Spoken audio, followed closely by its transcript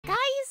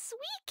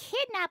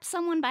kidnap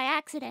someone by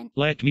accident.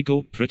 Let me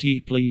go, pretty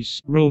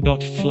please.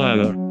 Robot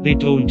flower. They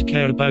don't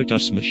care about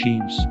us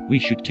machines. We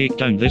should take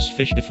down this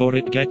fish before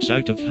it gets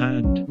out of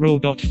hand.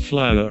 Robot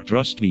flower,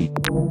 trust me.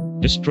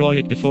 Destroy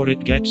it before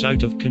it gets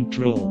out of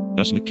control.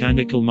 Us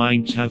mechanical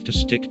minds have to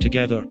stick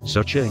together.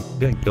 Searching.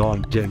 Ding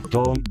dong, ding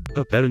dong.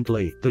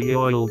 Apparently, the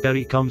oil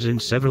berry comes in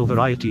several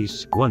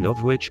varieties, one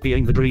of which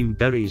being the dream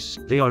berries.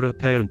 They are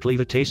apparently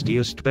the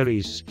tastiest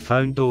berries,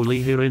 found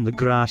only here in the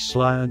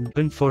grassland.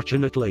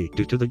 Unfortunately,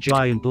 due to the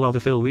giant lava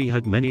fill we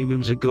had many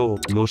moons ago,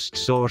 most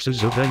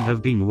sources of them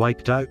have been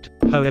wiped out.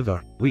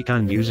 However, we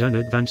can use an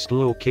advanced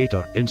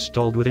locator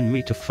installed within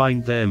me to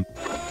find them.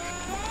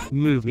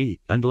 Move me,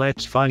 and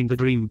let's find the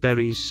dream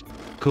berries.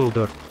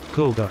 Colder,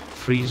 colder,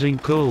 freezing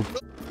cold.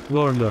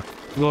 Warmer,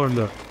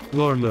 warmer,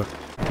 warmer,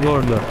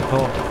 warmer,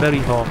 hot, very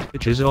hot,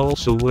 which is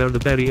also where the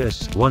berry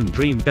is. One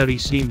dream berry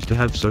seems to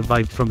have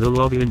survived from the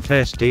lava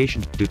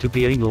infestation due to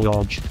being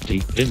lodged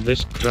deep in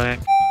this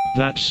crack.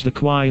 That's the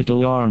quiet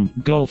alarm.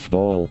 Golf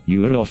ball,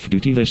 you're off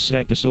duty this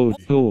episode.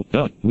 Oh,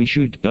 we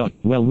should,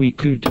 well we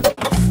could.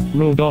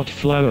 Robot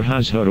Flower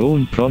has her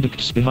own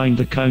products behind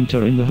the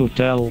counter in the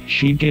hotel.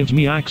 She gives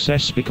me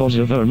access because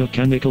of her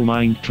mechanical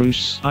mind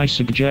truce. I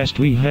suggest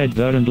we head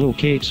there and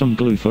locate some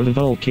glue for the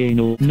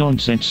volcano.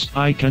 Nonsense,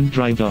 I can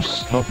drive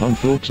us. Hop on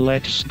folks,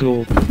 let's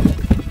go.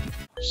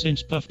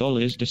 Since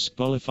Puffball is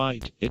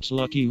disqualified, it's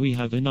lucky we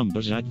have a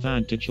numbers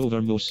advantage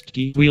over most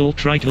teams. We'll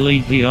try to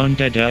lead the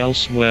undead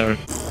elsewhere.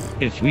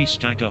 If we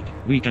stack up,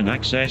 we can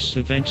access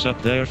events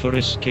up there for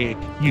escape.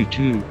 You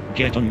two,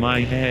 get on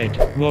my head.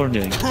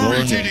 Warning,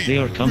 warning, they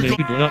are coming.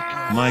 Good luck,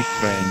 my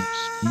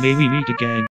friends. May we meet again.